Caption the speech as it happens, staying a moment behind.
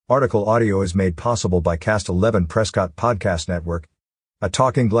Article audio is made possible by Cast 11 Prescott Podcast Network, a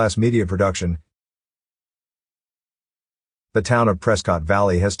Talking Glass media production. The town of Prescott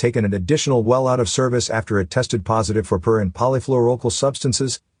Valley has taken an additional well out of service after it tested positive for per- and polyfluoroalkyl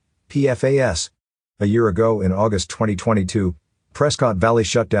substances, PFAS. A year ago, in August 2022, Prescott Valley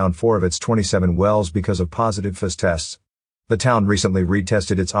shut down 4 of its 27 wells because of positive PFAS tests. The town recently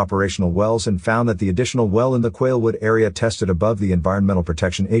retested its operational wells and found that the additional well in the Quailwood area tested above the Environmental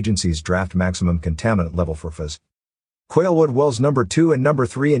Protection Agency's draft maximum contaminant level for PFAS. Quailwood wells number 2 and number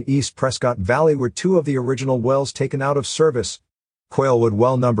 3 in East Prescott Valley were 2 of the original wells taken out of service. Quailwood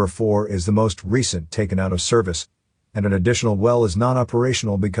well number 4 is the most recent taken out of service, and an additional well is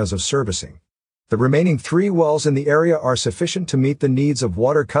non-operational because of servicing. The remaining 3 wells in the area are sufficient to meet the needs of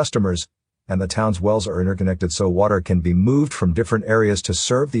water customers, and the town's wells are interconnected so water can be moved from different areas to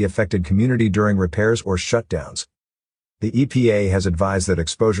serve the affected community during repairs or shutdowns. The EPA has advised that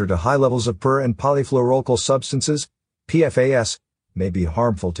exposure to high levels of per- and polyfluoroalkyl substances, PFAS, may be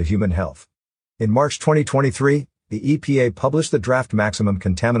harmful to human health. In March 2023, the EPA published the draft maximum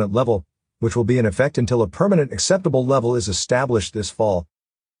contaminant level, which will be in effect until a permanent acceptable level is established this fall.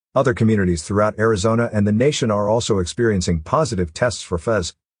 Other communities throughout Arizona and the nation are also experiencing positive tests for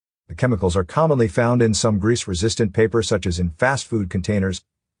PFAS. The chemicals are commonly found in some grease-resistant paper such as in fast food containers,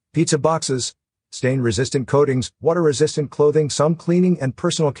 pizza boxes, stain-resistant coatings, water-resistant clothing, some cleaning and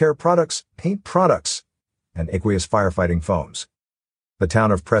personal care products, paint products, and aqueous firefighting foams. The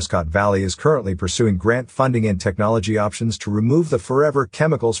town of Prescott Valley is currently pursuing grant funding and technology options to remove the forever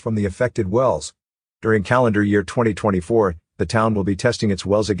chemicals from the affected wells. During calendar year 2024, the town will be testing its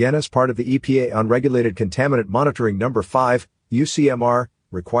wells again as part of the EPA Unregulated Contaminant Monitoring Number 5, UCMR,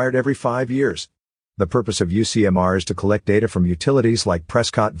 required every 5 years. The purpose of UCMR is to collect data from utilities like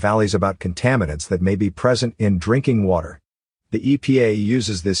Prescott Valleys about contaminants that may be present in drinking water. The EPA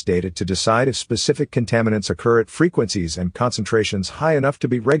uses this data to decide if specific contaminants occur at frequencies and concentrations high enough to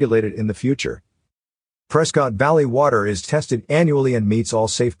be regulated in the future. Prescott Valley water is tested annually and meets all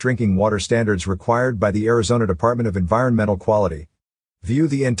safe drinking water standards required by the Arizona Department of Environmental Quality. View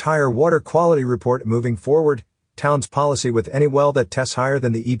the entire water quality report moving forward. Town's policy with any well that tests higher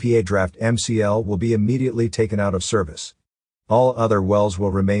than the EPA draft MCL will be immediately taken out of service. All other wells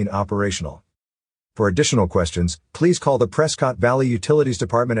will remain operational. For additional questions, please call the Prescott Valley Utilities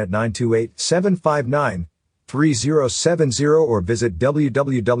Department at 928-759-3070 or visit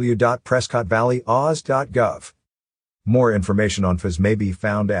www.prescottvalleyos.gov. More information on PFAS may be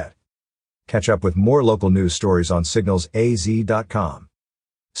found at. Catch up with more local news stories on signalsaz.com.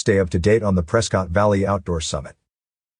 Stay up to date on the Prescott Valley Outdoor Summit.